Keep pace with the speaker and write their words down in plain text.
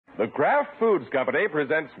The Kraft Foods Company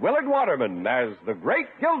presents Willard Waterman as the Great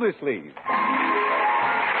Gildersleeve.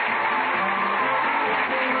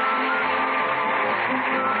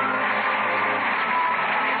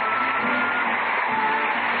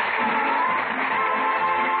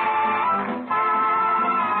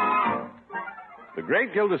 The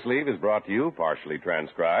Great Gildersleeve is brought to you, partially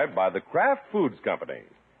transcribed, by the Kraft Foods Company.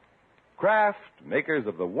 Kraft, makers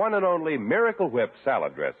of the one and only Miracle Whip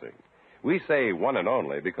salad dressing. We say one and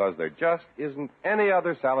only because there just isn't any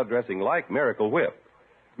other salad dressing like Miracle Whip.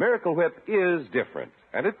 Miracle Whip is different,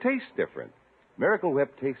 and it tastes different. Miracle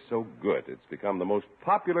Whip tastes so good, it's become the most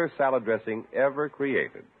popular salad dressing ever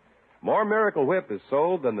created. More Miracle Whip is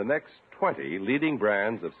sold than the next 20 leading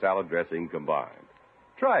brands of salad dressing combined.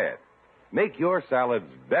 Try it. Make your salads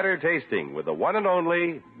better tasting with the one and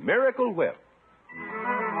only Miracle Whip.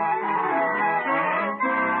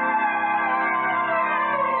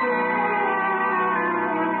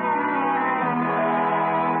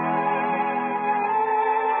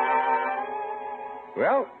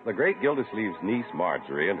 Well, the great Gildersleeve's niece,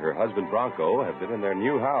 Marjorie, and her husband, Bronco, have been in their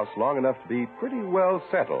new house long enough to be pretty well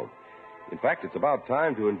settled. In fact, it's about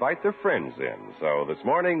time to invite their friends in. So this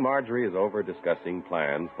morning, Marjorie is over discussing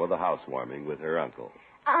plans for the housewarming with her uncle.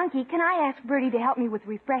 Unky, can I ask Bertie to help me with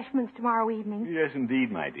refreshments tomorrow evening? Yes,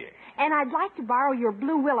 indeed, my dear. And I'd like to borrow your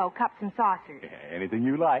Blue Willow cups and saucers. Anything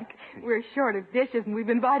you like. We're short of dishes, and we've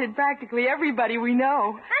invited practically everybody we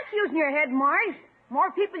know. That's using your head, Marge. More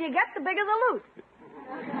people you get, the bigger the loot.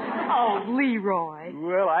 Oh, Leroy.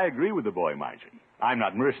 Well, I agree with the boy, Marjorie. I'm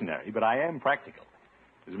not mercenary, but I am practical.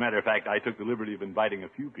 As a matter of fact, I took the liberty of inviting a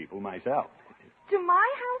few people myself. To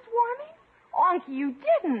my housewarming? Unky, you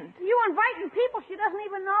didn't. You inviting people she doesn't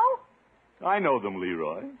even know? I know them,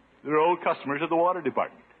 Leroy. They're old customers of the water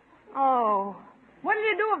department. Oh. What do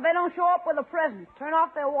you do if they don't show up with a present? Turn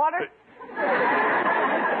off their water?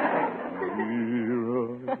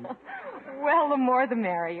 Leroy. Well, the more the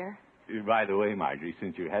merrier. By the way, Marjorie,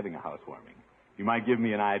 since you're having a housewarming, you might give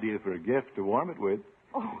me an idea for a gift to warm it with.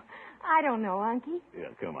 Oh, I don't know, Unky. Yeah,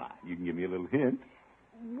 come on. You can give me a little hint.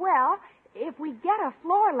 Well, if we get a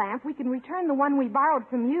floor lamp, we can return the one we borrowed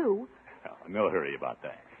from you. Oh, no hurry about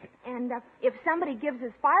that. And if somebody gives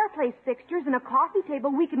us fireplace fixtures and a coffee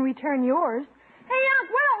table, we can return yours. Hey, Unc,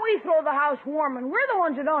 why don't we throw the house warming? We're the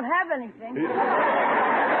ones who don't have anything.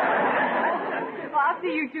 Well, I'll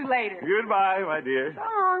see you two later. Goodbye, my dear. So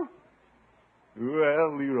long.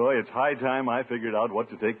 Well, Leroy, it's high time I figured out what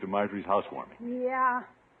to take to Marjorie's housewarming. Yeah.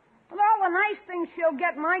 With all the nice things she'll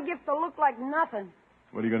get, my gift will look like nothing.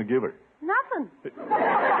 What are you going to give her? Nothing.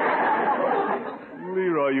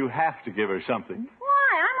 Leroy, you have to give her something.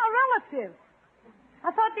 Why? I'm a relative.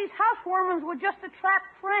 I thought these housewarmings were just to trap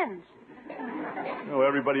friends. No,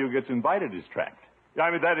 everybody who gets invited is trapped. I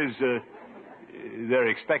mean, that is, they're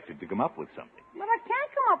expected to come up with something. But I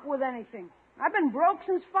can't come up with anything. I've been broke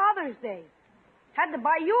since Father's Day. Had to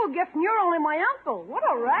buy you a gift, and you're only my uncle. What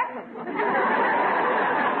a racket.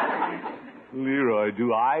 Leroy,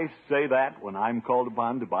 do I say that when I'm called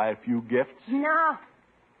upon to buy a few gifts? No.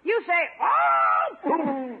 You say, oh!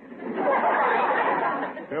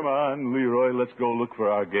 Come on, Leroy, let's go look for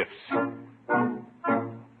our gifts.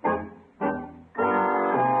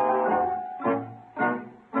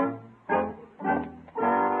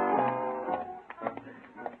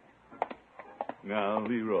 Now,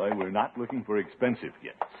 Leroy, we're not looking for expensive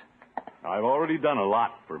gifts. I've already done a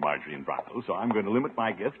lot for Marjorie and Bronco, so I'm going to limit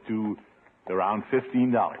my gift to around $15.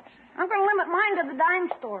 I'm going to limit mine to the dime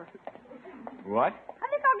store. What? I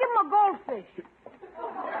think I'll give him a goldfish.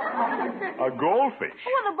 A goldfish?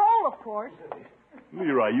 With a bowl, of course.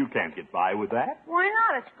 Leroy, you can't get by with that. Why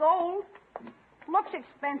not? It's gold. Looks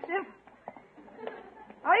expensive.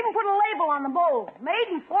 I'll even put a label on the bowl. Made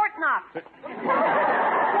in Fort Knox.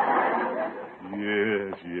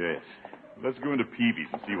 Yes. Let's go into Peavy's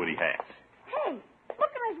and see what he has. Hey,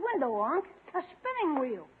 look in his window, Unc. A spinning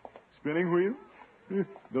wheel. Spinning wheel?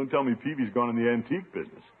 Don't tell me Peavy's gone in the antique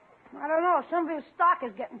business. I don't know. Some of his stock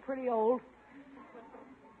is getting pretty old.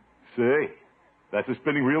 Say, that's a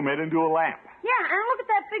spinning wheel made into a lamp. Yeah, and look at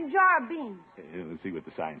that big jar of beans. Let's see what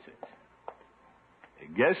the sign says.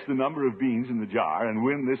 Guess the number of beans in the jar and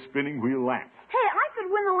win this spinning wheel lamp. Hey, I could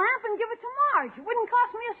win the lamp and give it to Marge. It wouldn't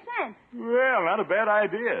cost me a cent. Well, not a bad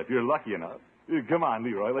idea if you're lucky enough. Come on,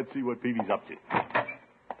 Leroy. Let's see what Peavy's up to.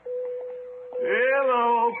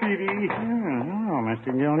 Hello, Peavy. Hello,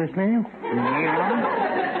 Mr. Gildersleeve.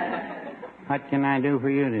 What can I do for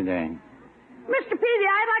you today? Mr. Peavy,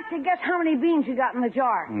 I'd like to guess how many beans you got in the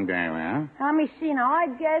jar. Very well. Let me see now. I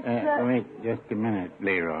guess... Wait just a minute,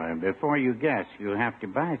 Leroy. Before you guess, you'll have to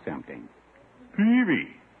buy something.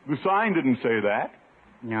 Peavy, the sign didn't say that.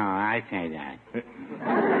 No, I say that.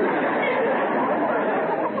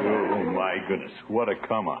 Oh, my goodness. What a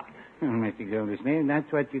come-on. Well, Mr. Gildersleeve,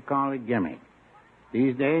 that's what you call a gimmick.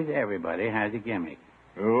 These days, everybody has a gimmick.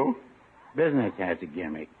 Oh? Business has a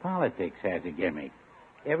gimmick. Politics has a gimmick.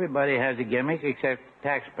 Everybody has a gimmick except the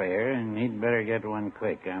taxpayer, and he'd better get one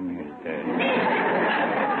quick. I'm here to tell you.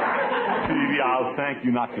 Peavy, I'll thank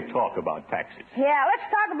you not to talk about taxes. Yeah, let's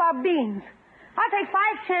talk about beans. I'll take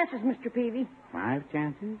 5 chances, Mr. Peavy. 5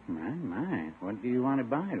 chances? My. What do you want to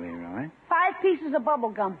buy, Leroy? 5 pieces of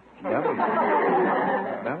bubble gum. Bubble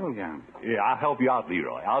gum. Yeah, I'll help you out,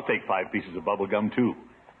 Leroy. I'll take 5 pieces of bubble gum, too.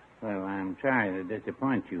 Well, I'm sorry to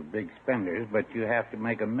disappoint you big spenders, but you have to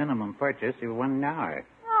make a minimum purchase of $1.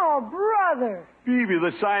 Oh, brother. Peavy,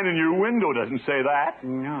 the sign in your window doesn't say that.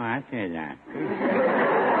 No, I say that.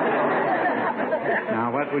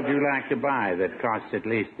 Now, what would you like to buy that costs at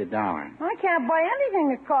least $1? I can't buy anything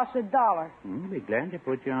that costs $1. I'll be glad to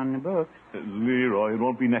put you on the books. Leroy, it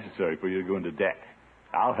won't be necessary for you to go into debt.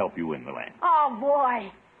 I'll help you win the land. Oh, boy.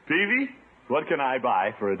 Peavy, what can I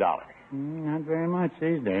buy for $1? Not very much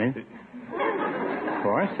these days. Of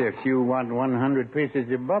course, if you want 100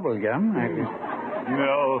 pieces of bubble gum, I could...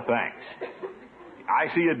 No, thanks. I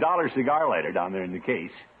see a $1 cigar lighter down there in the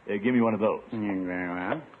case. Give me one of those. Very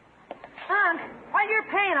well. While you're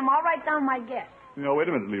paying them, I'll write down my guess. No, wait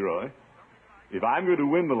a minute, Leroy. If I'm going to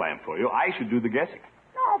win the lamp for you, I should do the guessing.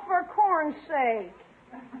 Oh, for corn's sake.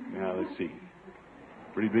 Now, let's see.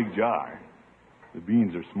 Pretty big jar. The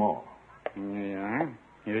beans are small. Here you are.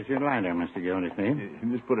 Here's your lighter, Mr. Gildersleeve.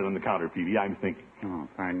 Just put it on the counter, Peavy. I'm thinking. Oh,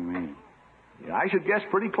 pardon me. Yeah, I should guess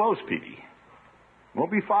pretty close, Peavy.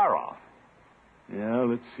 Won't be far off. Yeah,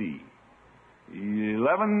 let's see.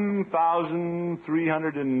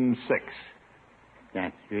 11,306.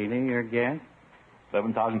 That's really your guess?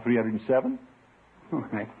 11,307? Oh,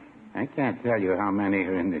 I can't tell you how many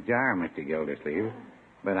are in the jar, Mr. Gildersleeve,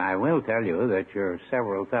 but I will tell you that you're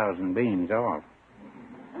several thousand beans off.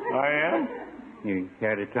 I am? You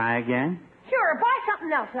care to try again? Sure, buy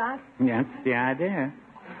something else, huh? That's the idea.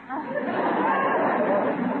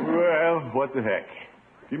 Well, what the heck.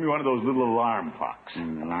 Give me one of those little alarm clocks.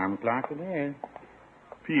 An alarm clock it is.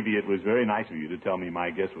 Peavy, it was very nice of you to tell me my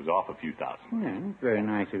guess was off a few thousand. Yeah, it's very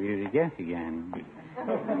nice of you to guess again.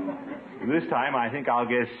 This time, I think I'll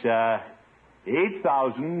guess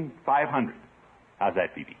 8,500. How's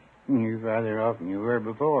that, Peavy? You're farther off than you were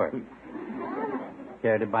before.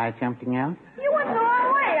 Care to buy something else? You went the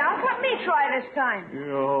wrong way. Let me try this time.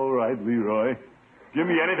 Yeah, all right, Leroy. Give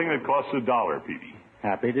me anything that costs $1, Peavy.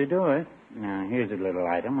 Happy to do it. Now, here's a little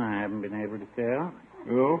item I haven't been able to sell.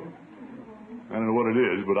 Oh? I don't know what it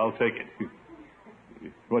is, but I'll take it.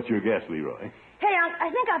 What's your guess, Leroy? Hey, I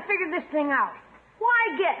think I figured this thing out.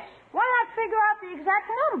 Why guess? Why not figure out the exact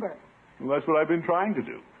number? Well, that's what I've been trying to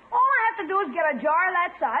do. All I have to do is get a jar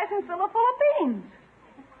that size and fill it full of beans.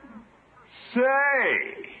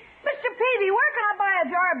 Say! Mr. Peavy, where can I buy a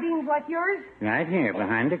jar of beans like yours? Right here,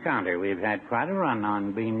 behind the counter. We've had quite a run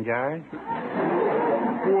on bean jars.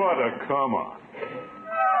 What a come-on.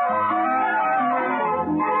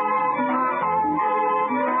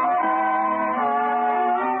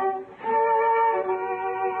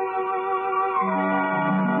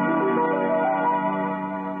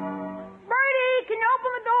 Bertie, can you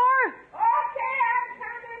open the door? Okay, I'm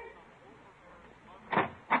coming.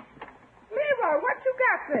 Leroy, what you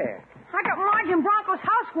got there? I got Marge and Bronco's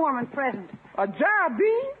housewarming present. A jar of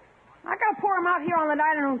beans? I gotta pour them out here on the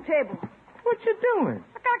dining room table. What you doing?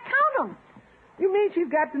 I gotta count them. You mean she's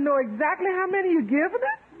got to know exactly how many you're giving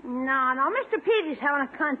her? No, Mr. Peavy's having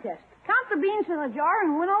a contest. Count the beans in the jar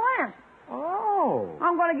and win a lamp. Oh.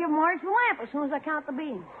 I'm going to give Marge the lamp as soon as I count the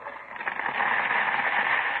beans.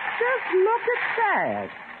 Just look at that.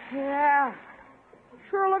 Yeah.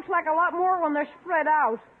 Sure looks like a lot more when they're spread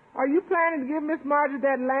out. Are you planning to give Miss Margie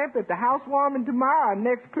that lamp at the housewarming tomorrow or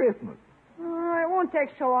next Christmas? It won't take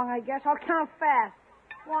so long, I guess. I'll count fast.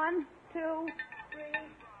 1, 2, 3,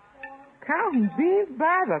 4. Counting beans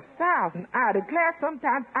by the thousand. I declare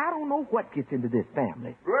sometimes I don't know what gets into this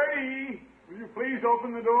family. Brady, will you please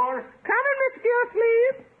open the door? Coming, Mr.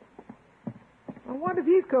 Gildersleeve. I wonder if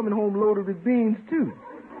he's coming home loaded with beans, too.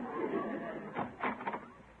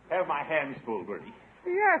 Have my hands full, Bertie.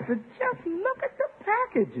 Yes, but just look at the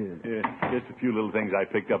packages. Just a few little things I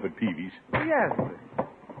picked up at Peavy's. Yes, sir.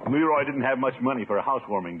 Leroy didn't have much money for a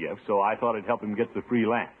housewarming gift, so I thought I'd help him get the free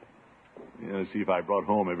lamp. See if I brought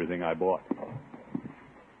home everything I bought.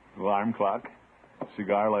 Alarm clock,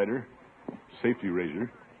 cigar lighter, safety razor.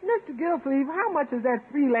 Mr. Gildersleeve, how much has that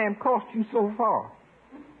free lamp cost you so far?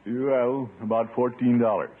 Well, about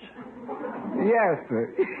 $14. Yes,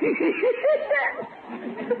 sir.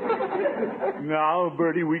 Now,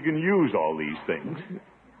 Bertie, we can use all these things.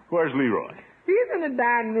 Where's Leroy? He's in the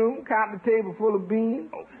dining room, counting a table full of beans.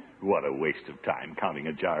 Oh, what a waste of time counting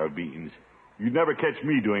a jar of beans. You'd never catch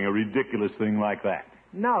me doing a ridiculous thing like that.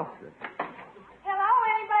 No, sir. Hello,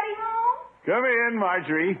 anybody home? Come in,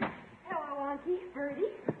 Marjorie. Hello, Auntie.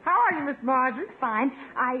 Bertie. How are you, Miss Marjorie? Fine.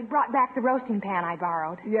 I brought back the roasting pan I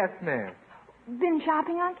borrowed. Yes, ma'am. Been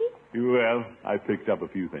shopping, Unky? Well, I picked up a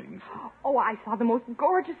few things. Oh, I saw the most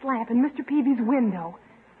gorgeous lamp in Mr. Peavy's window.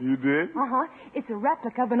 You did? Uh-huh. It's a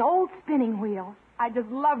replica of an old spinning wheel. I'd just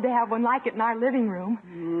love to have one like it in our living room.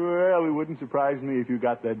 Well, it wouldn't surprise me if you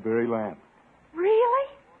got that very lamp. Really?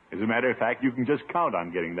 As a matter of fact, you can just count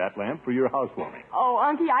on getting that lamp for your housewarming. Oh,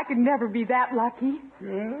 Unky, I could never be that lucky.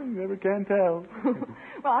 Yeah, you never can tell.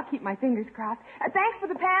 Well, I'll keep my fingers crossed. Thanks for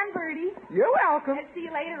the pan, Bertie. You're welcome. See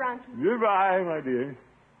you later, Unky. Goodbye, my dear.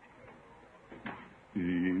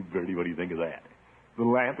 Bertie, what do you think of that? The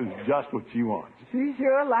lamp is just what she wants. She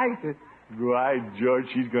sure likes it. Right, George,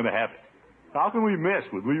 she's going to have it. How can we miss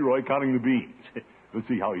with Leroy counting the beans? Let's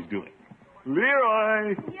see how he's doing.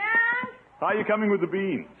 Leroy! Yeah? How you coming with the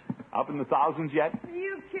beans? Up in the thousands yet? Are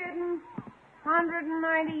you kidding?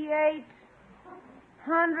 198,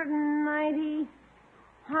 190,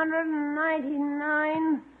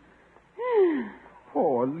 199.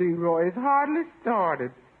 Poor Leroy's hardly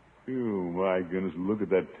started. Oh, my goodness, look at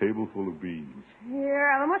that table full of beans.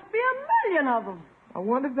 Yeah, there must be a million of them. I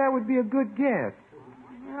wonder if that would be a good guess.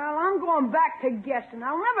 Well, I'm going back to guessing.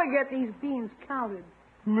 I'll never get these beans counted.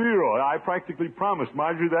 Leroy, I practically promised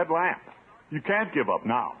Marjorie that lamp. You can't give up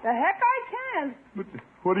now. The heck I can. But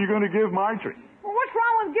what are you going to give Marjorie? Well, what's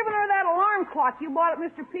wrong with giving her that alarm clock you bought at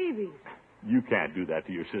Mr. Peavy's? You can't do that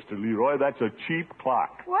to your sister, Leroy. That's a cheap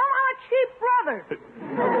clock. Well, I'm a cheap brother.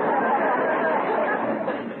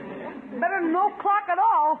 Better than no clock at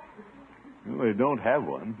all. Well, they don't have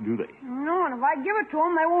one, do they? No, and if I give it to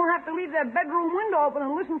them, they won't have to leave their bedroom window open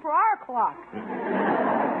and listen for our clock.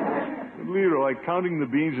 Leroy, counting the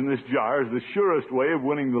beans in this jar is the surest way of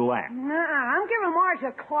winning the lamp. Nuh-uh, I'm giving Marge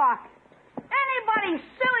a clock. Anybody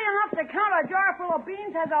silly enough to count a jar full of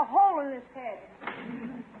beans has a hole in his head.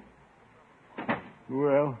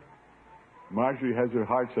 Well, Marjorie has her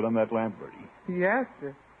heart set on that lamp, Bertie. Yes,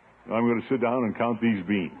 sir. I'm going to sit down and count these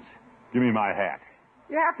beans. Give me my hat.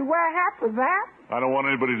 You have to wear a hat for that? I don't want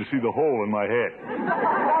anybody to see the hole in my head.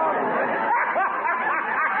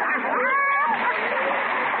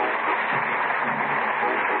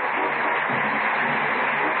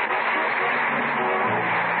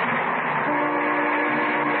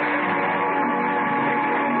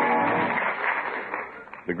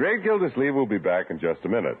 The great Gildersleeve will be back in just a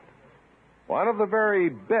minute. One of the very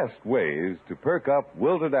best ways to perk up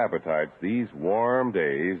wilted appetites these warm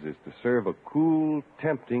days is to serve a cool,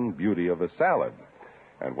 tempting beauty of a salad.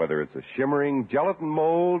 And whether it's a shimmering gelatin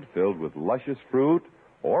mold filled with luscious fruit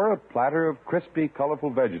or a platter of crispy,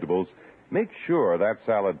 colorful vegetables, make sure that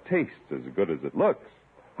salad tastes as good as it looks.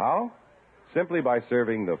 How? Simply by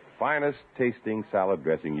serving the finest tasting salad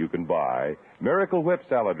dressing you can buy, Miracle Whip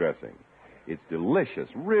salad dressing. It's delicious,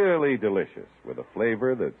 really delicious, with a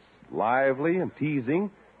flavor that's lively and teasing,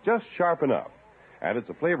 just sharp enough. And it's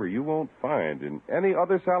a flavor you won't find in any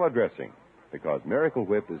other salad dressing, because Miracle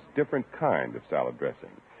Whip is a different kind of salad dressing.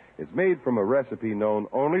 It's made from a recipe known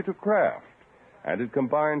only to Kraft, and it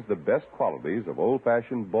combines the best qualities of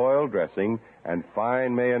old-fashioned boiled dressing and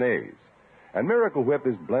fine mayonnaise. And Miracle Whip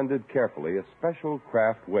is blended carefully a special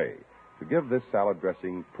Kraft way to give this salad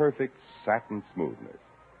dressing perfect satin smoothness.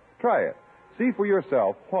 Try it. See for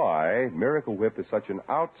yourself why Miracle Whip is such an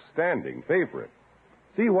outstanding favorite.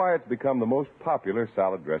 See why it's become the most popular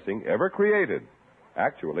salad dressing ever created.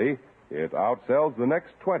 Actually, it outsells the next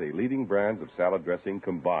 20 leading brands of salad dressing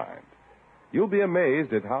combined. You'll be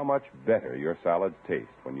amazed at how much better your salads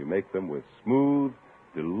taste when you make them with smooth,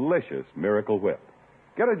 delicious Miracle Whip.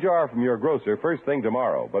 Get a jar from your grocer first thing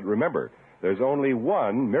tomorrow, but remember, there's only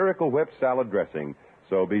one Miracle Whip salad dressing,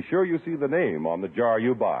 so be sure you see the name on the jar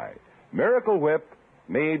you buy. Miracle Whip,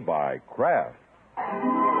 made by Kraft.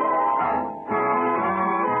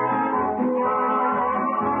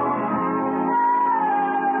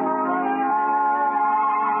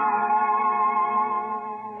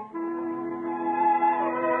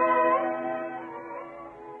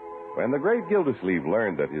 When the great Gildersleeve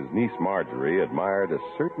learned that his niece Marjorie admired a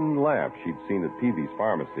certain lamp she'd seen at Peavy's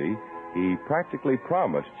pharmacy, he practically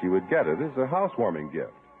promised she would get it as a housewarming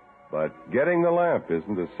gift. But getting the lamp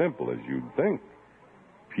isn't as simple as you'd think.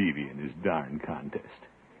 Peavy and his darn contest.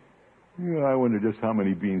 Yeah, I wonder just how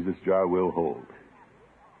many beans this jar will hold.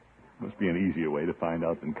 Must be an easier way to find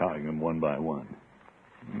out than counting them one by one.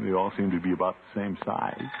 They all seem to be about the same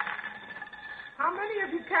size. How many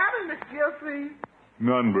have you counted, Miss Gildersleeve?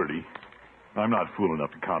 None, Bertie. I'm not fool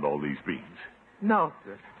enough to count all these beans. No,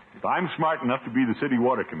 sir. If I'm smart enough to be the city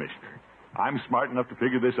water commissioner, I'm smart enough to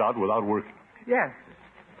figure this out without working. Yes, sir.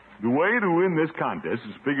 The way to win this contest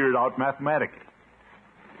is figure it out mathematically.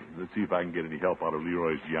 Let's see if I can get any help out of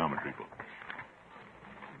Leroy's geometry book.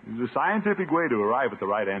 There's a scientific way to arrive at the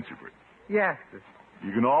right answer, Bertie. Yes, sir.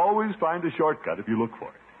 You can always find a shortcut if you look for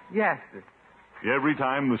it. Yes, sir. Every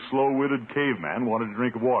time the slow-witted caveman wanted a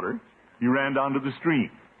drink of water, he ran down to the stream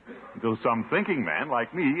until some thinking man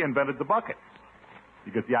like me invented the bucket.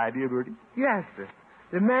 You get the idea, Bertie? Yes, sir.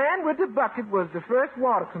 The man with the bucket was the first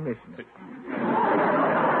water commissioner.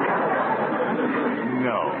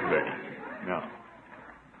 No, Bertie. No.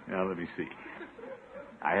 Now, let me see.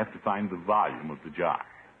 I have to find the volume of the jar.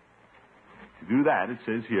 To do that, it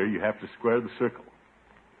says here you have to square the circle.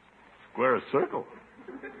 Square a circle?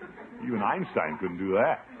 Even Einstein couldn't do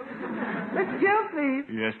that. Miss Gildersleeve,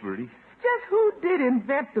 Yes, Bertie? just who did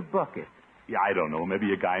invent the bucket? Yeah, I don't know.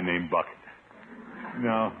 Maybe a guy named Bucket.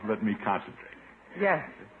 No, let me concentrate. Yes,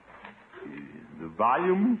 sir. The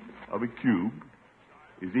volume of a cube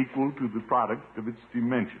is equal to the product of its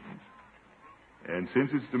dimensions. And since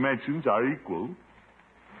its dimensions are equal,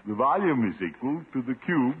 the volume is equal to the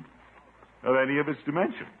cube of any of its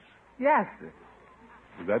dimensions. Yes, sir.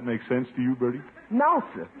 Does that make sense to you, Bertie? No,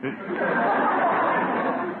 sir.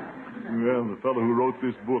 Well, the fellow who wrote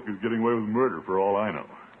this book is getting away with murder for all I know.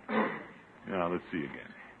 Now, let's see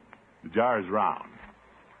again. The jar is round.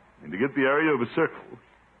 And to get the area of a circle,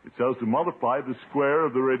 it tells to multiply the square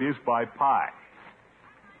of the radius by pi.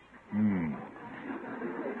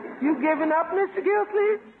 You giving up, Mr.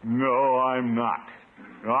 Gildersleeve? No, I'm not.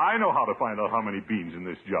 Now, I know how to find out how many beans in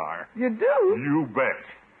this jar. You do? You bet.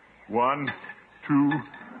 1, 2,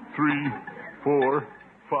 3, 4,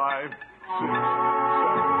 5,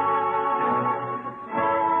 6,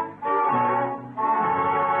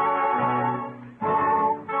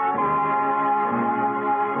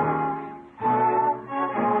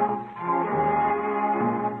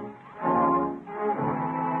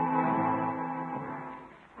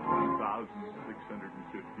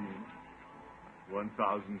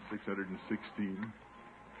 1,616,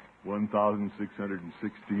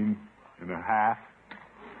 1,616 and a half.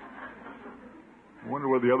 I wonder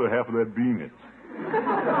where the other half of that bean is.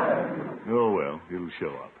 Oh, well, it'll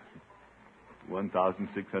show up.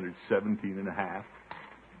 1,617 and a half,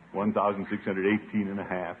 1,618 and a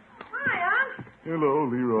half. Hi, Unc. Hello,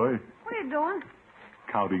 Leroy. What are you doing?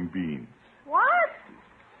 Counting beans. What?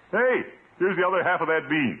 Hey, here's the other half of that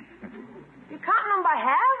bean. You counting them by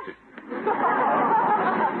halves?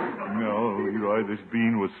 No, Leroy, this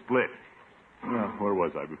bean was split. Now, where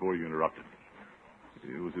was I before you interrupted me?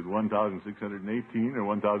 Was it 1,618 or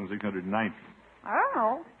 1,619? I don't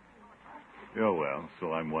know. Oh, well,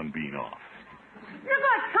 so I'm one bean off. You're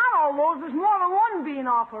going to count all those. There's more than one bean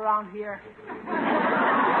off around here.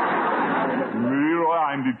 Leroy,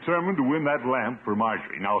 I'm determined to win that lamp for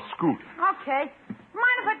Marjorie. Now, scoot. Okay.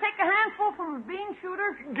 Mind if I take a handful from the bean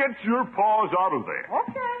shooter? Get your paws out of there.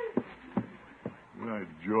 Okay. Right,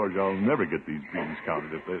 George, I'll never get these beans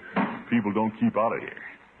counted if the people don't keep out of here.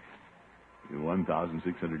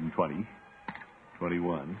 1,620,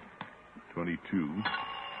 21, 22.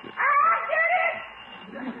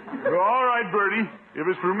 All right, Bertie. If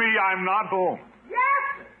it's for me, I'm not home.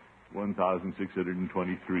 Yes.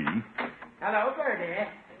 1,623. Hello, Bertie.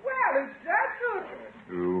 Well, it's just good.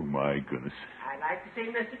 Oh, my goodness. I'd like to see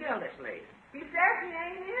Mr. Gildersleeve. He says he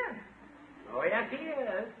ain't in. Oh, yes, he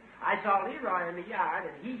is. I saw Leroy in the yard,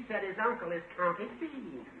 and he said his uncle is counting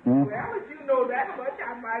beans. Well, if you know that much,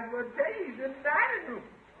 I might as well tell you he's in the dining room.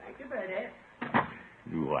 Thank you, Bertie.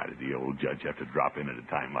 Why did the old judge have to drop in at a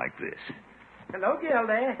time like this? Hello,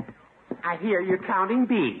 Gildy. I hear you're counting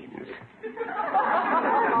beans.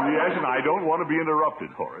 Yes, and I don't want to be interrupted,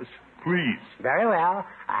 Horace. Please. Very well.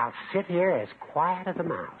 I'll sit here as quiet as a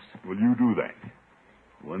mouse. Will you do that?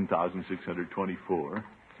 1,624. It's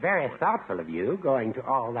very thoughtful of you going to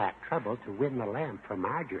all that trouble to win the lamp for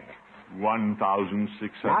Marjorie.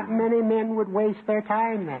 1,600. Not many men would waste their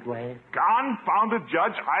time that way. Confounded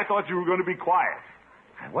judge, I thought you were going to be quiet.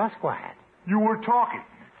 I was quiet. You were talking.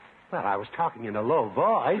 Well, I was talking in a low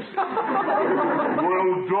voice. Well,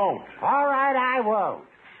 don't. All right, I won't.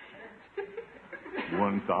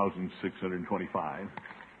 1,625.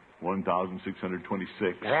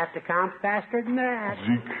 1,626. You'll have to count faster than that.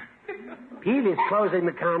 Zeke. Peavy's closing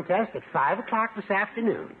the contest at 5 o'clock this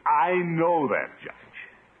afternoon. I know that, Judge.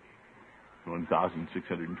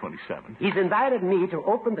 1,627. He's invited me to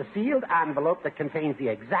open the sealed envelope that contains the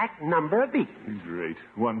exact number of beans. Great.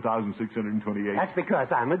 1,628. That's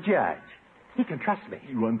because I'm a judge. He can trust me.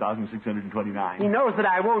 1,629. He knows that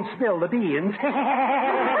I won't spill the beans.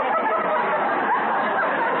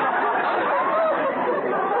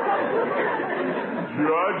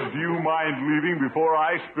 Judge, do you mind leaving before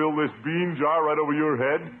I spill this bean jar right over your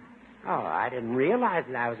head? Oh, I didn't realize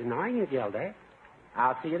that I was annoying you, Gildy.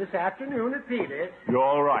 I'll see you this afternoon at Peter's. You're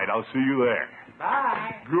all right. I'll see you there.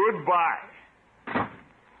 Bye. Goodbye.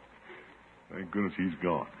 Thank goodness he's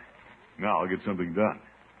gone. Now I'll get something done.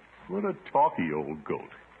 What a talky old goat.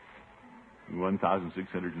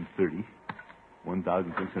 1,630.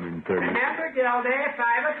 1,630. Remember, Gildy,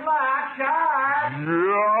 5 o'clock, sharp.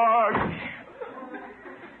 Judge!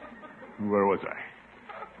 Where was I?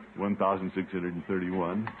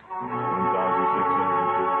 1,631. 1,631.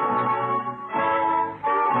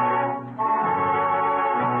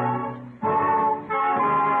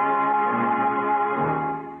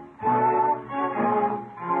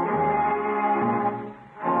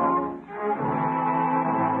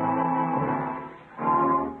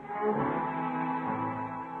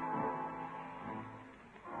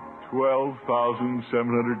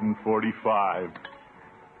 12,745.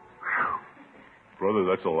 Brother,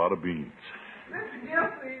 that's a lot of beans. Mr.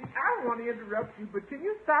 Gildersleeve, I don't want to interrupt you, but can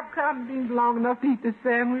you stop counting beans long enough to eat this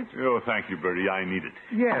sandwich? Oh, thank you, Bertie. I need it.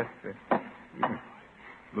 Yes, sir.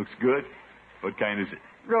 Looks good. What kind is it?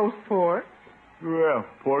 Roast pork. Well,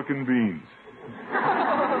 pork and beans.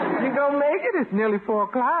 You gonna make it? It's nearly 4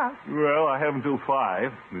 o'clock. Well, I have until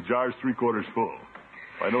 5. The jar's 3/4 full.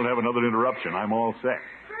 If I don't have another interruption, I'm all set.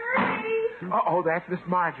 Oh, that's Miss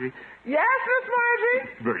Marjorie. Yes, Miss Marjorie?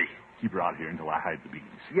 Bertie, keep her out here until I hide the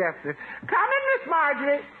beans. Yes, sir. Come in, Miss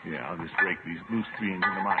Marjorie. Yeah, I'll just rake these loose beans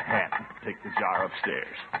into my hat and take the jar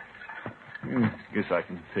upstairs. Guess I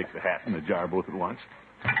can take the hat and the jar both at once.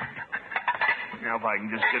 Now if I can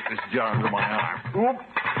just get this jar under my arm. Oop!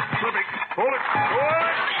 Slipping! Hold it! Hold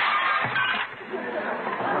it!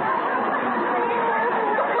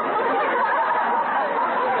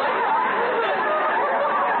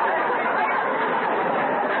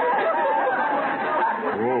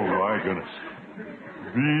 Oh, my goodness.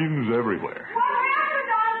 Beans everywhere. What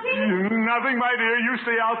happened, Auntie? Nothing, my dear. You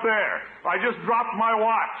stay out there. I just dropped my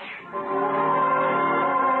watch.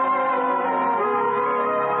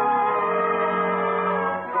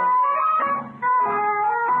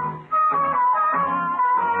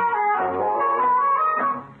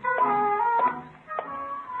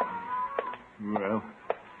 Well,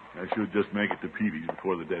 I should just make it to Peavy's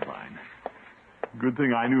before the deadline. Good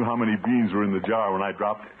thing I knew how many beans were in the jar when I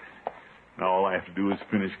dropped it. Now all I have to do is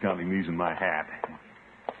finish counting these in my hat.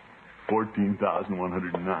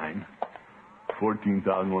 14,109,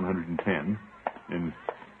 14,110, and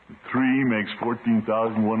 3 makes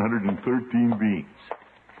 14,113 beans.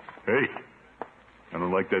 Hey, I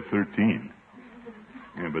don't like that 13.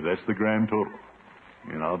 Yeah, but that's the grand total.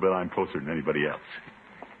 And I'll bet I'm closer than anybody else.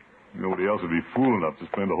 Nobody else would be fool enough to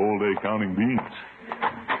spend a whole day counting beans.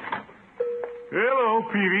 Hello,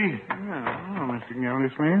 Peavy. Oh, Mr.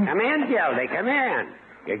 Gildersleeve. Come in, Gildy, come in.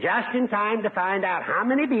 You're just in time to find out how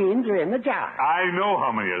many beans are in the jar. I know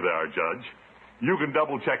how many there are, Judge. You can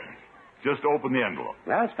double-check me. Just open the envelope.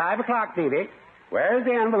 Well, it's 5 o'clock, Peavy. Where's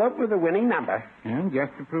the envelope with the winning number? And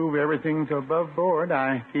just to prove everything's above board,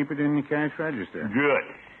 I keep it in the cash register. Good.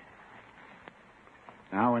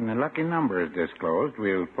 Now, when the lucky number is disclosed,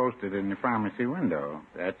 we'll post it in the pharmacy window.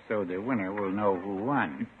 That's so the winner will know who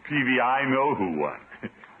won. Peavy, I know who won.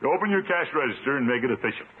 Open your cash register and make it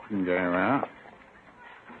official. Very well.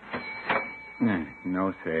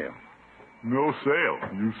 No sale. No sale.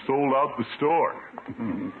 You sold out the store.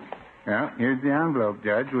 Well, here's the envelope,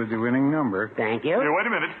 Judge, with the winning number. Thank you. Hey, wait a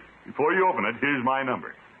minute. Before you open it, here's my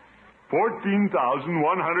number.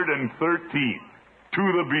 14,113.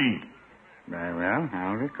 To the bean. Very well.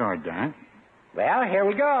 I'll record that. Well, here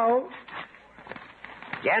we go.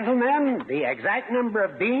 Gentlemen, the exact number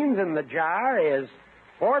of beans in the jar is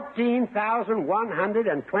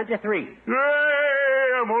 14,123. Yay!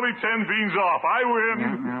 I'm only 10 beans off. I win.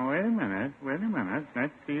 Now, wait a minute.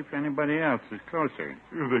 Let's see if anybody else is closer.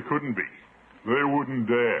 They couldn't be. They wouldn't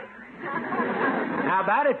dare. How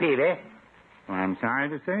about it, Peavy? Well, I'm sorry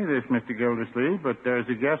to say this, Mr. Gildersleeve, but there's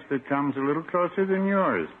a guess that comes a little closer than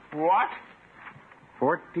yours. What?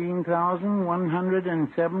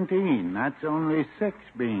 14,117. That's only 6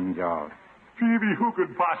 beans off. Peavy, who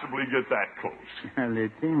could possibly get that close? Well,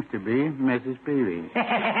 it seems to be Mrs. Peavy.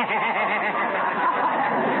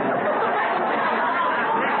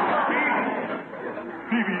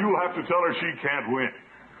 Peavy, you'll have to tell her she can't win.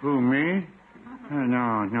 Who, me?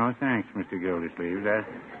 No, thanks, Mr. Gildersleeve.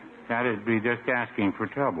 That'd be just asking for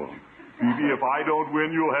trouble. Peavy, if I don't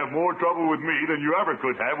win, you'll have more trouble with me than you ever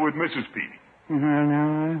could have with Mrs. Peavy. Well,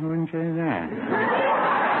 no, I wouldn't say that.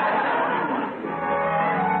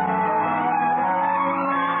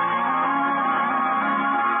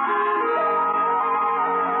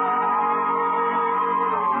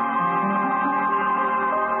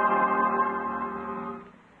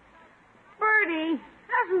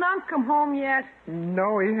 Come home yet?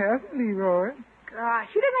 No, he hasn't, Leroy. Gosh,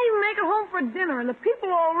 he didn't even make it home for dinner, and the people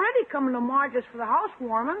are already coming to Marge's for the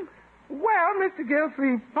housewarming. Well, Mr.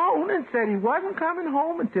 Gildersleeve phoned and said he wasn't coming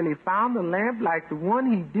home until he found a lamp like the one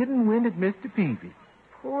he didn't win at Mr. Peavy.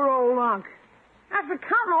 Poor old Unc. After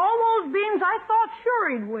counting all those beans, I thought sure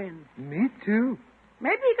he'd win. Me too.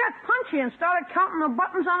 Maybe he got punchy and started counting the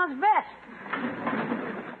buttons on his vest.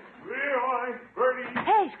 Leroy, Bertie.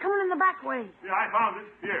 Hey, he's coming in the back way. Yeah, I found it.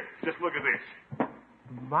 Here, just look at this.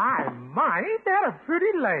 My, ain't that a pretty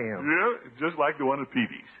lamp? Yeah, just like the one at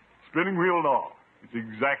Peavy's. Spinning wheel and all. It's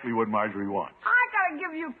exactly what Marjorie wants. I gotta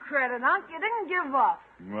give you credit, Unc. You didn't give up.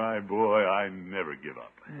 My boy, I never give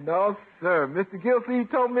up. No, sir. Mr. Gildersleeve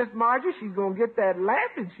told Miss Marjorie she's going to get that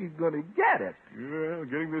lamp and she's going to get it. Well,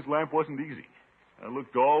 getting this lamp wasn't easy. I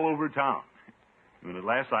looked all over town. When at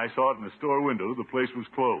last I saw it in the store window, the place was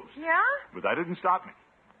closed. Yeah? But that didn't stop me.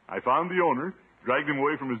 I found the owner, dragged him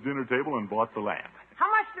away from his dinner table, and bought the lamp. How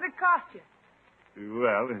much did it cost you?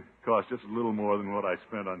 Well, it cost just a little more than what I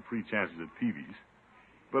spent on free chances at Peavy's.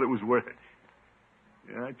 But it was worth it.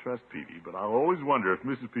 Yeah, I trust Peavy, but I'll always wonder if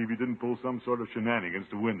Mrs. Peavy didn't pull some sort of shenanigans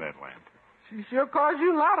to win that lamp. She sure caused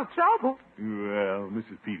you a lot of trouble. Well,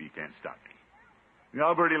 Mrs. Peavy can't stop me.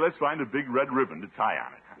 Now, Bertie, let's find a big red ribbon to tie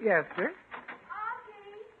on it. Yes, sir.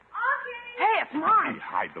 Hey, it's mine. Hey,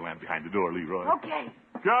 hide the lamp behind the door, Leroy. Okay.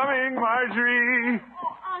 Coming, Marjorie.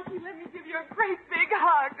 Oh, Auntie, let me give you a great big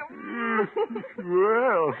hug.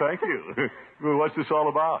 Well, thank you. Well, what's this all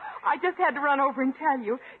about? I just had to run over and tell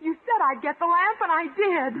you. You said I'd get the lamp, and I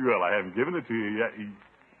did. Well, I haven't given it to you yet.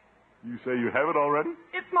 You say you have it already?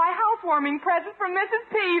 It's my housewarming present from Mrs.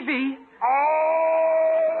 Peavy.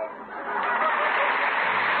 Oh!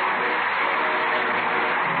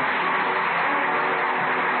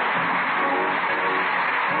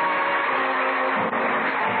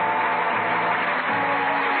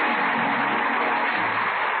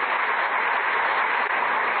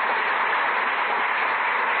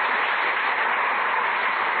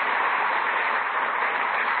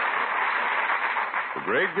 The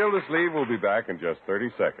great Gildersleeve will be back in just 30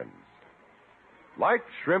 seconds. Like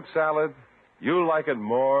shrimp salad, you'll like it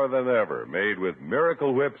more than ever, made with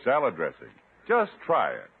Miracle Whip salad dressing. Just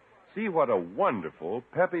try it. See what a wonderful,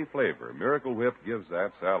 peppy flavor Miracle Whip gives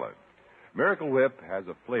that salad. Miracle Whip has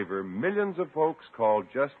a flavor millions of folks call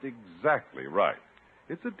just exactly right.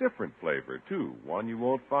 It's a different flavor, too, one you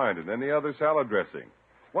won't find in any other salad dressing.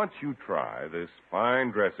 Once you try this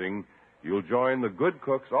fine dressing, you'll join the good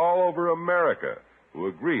cooks all over America who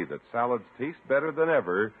agree that salads taste better than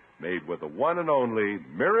ever made with the one and only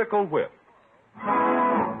Miracle Whip.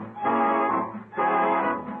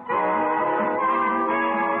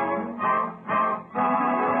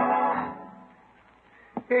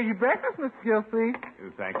 Here, your breakfast, Mr. Gildersleeve.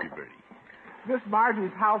 Thank you, Bertie. Miss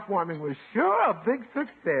Marjorie's housewarming was sure a big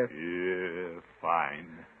success. Yeah, fine.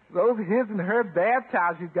 Those his and her bath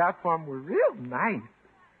towels you got for 'em were real nice.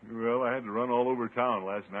 Well, I had to run all over town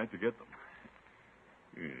last night to get them.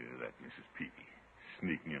 Yeah, that Mrs. Peavy,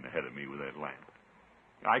 sneaking in ahead of me with that lamp.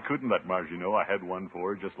 I couldn't let Margie know I had one for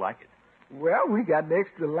her just like it. Well, we got an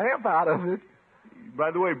extra lamp out of it.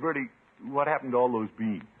 By the way, Bertie, what happened to all those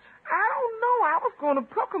beans? I don't know. I was going to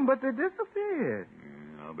cook 'em, but they disappeared.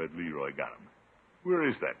 Yeah, I'll bet Leroy got them. Where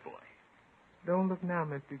is that boy? Don't look now,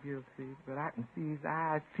 Mr. Gildersleeve, but I can see his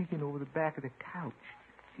eyes peeking over the back of the couch.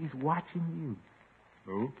 He's watching you.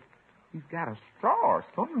 Who? He's got a straw or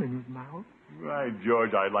something in his mouth. Right,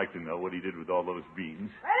 George, I'd like to know what he did with all those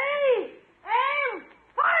beans. Ready? Aim!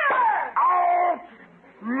 Fire! Oh!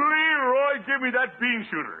 Leroy, give me that bean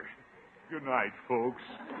shooter. Good night, folks.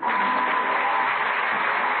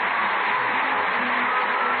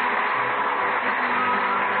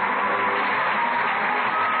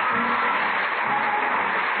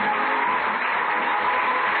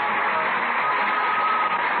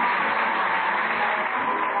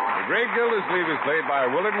 The Great Gildersleeve is played by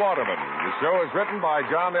Willard Waterman. The show is written by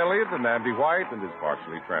John Elliott and Andy White and is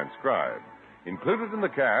partially transcribed. Included in the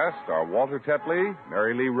cast are Walter Tetley,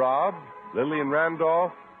 Mary Lee Robb, Lillian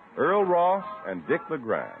Randolph, Earl Ross, and Dick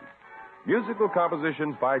LeGrand. Musical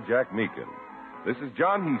compositions by Jack Meakin. This is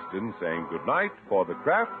John Heaston saying goodnight for the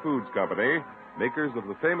Kraft Foods Company, makers of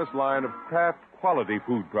the famous line of Kraft quality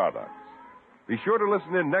food products. Be sure to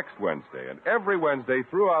listen in next Wednesday and every Wednesday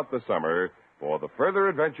throughout the summer for the further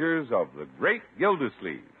adventures of the great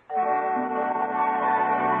Gildersleeve.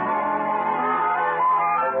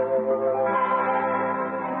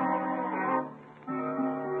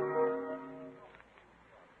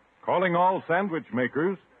 Calling all sandwich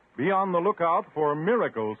makers, be on the lookout for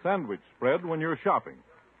Miracle Sandwich Spread when you're shopping.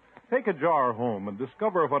 Take a jar home and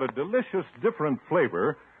discover what a delicious, different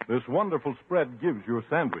flavor this wonderful spread gives your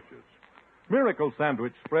sandwiches. Miracle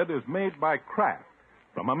Sandwich Spread is made by Kraft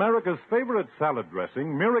from America's favorite salad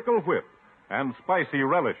dressing, Miracle Whip, and spicy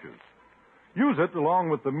relishes. Use it along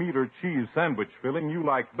with the meat or cheese sandwich filling you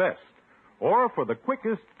like best, or for the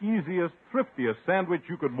quickest, easiest, thriftiest sandwich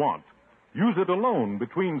you could want. Use it alone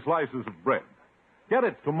between slices of bread. Get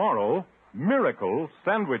it tomorrow, Miracle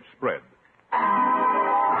Sandwich Spread.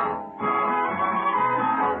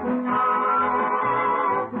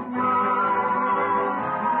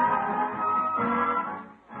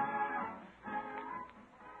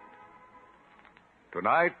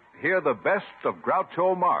 Tonight, hear the best of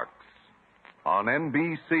Groucho Marx on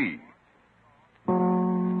NBC.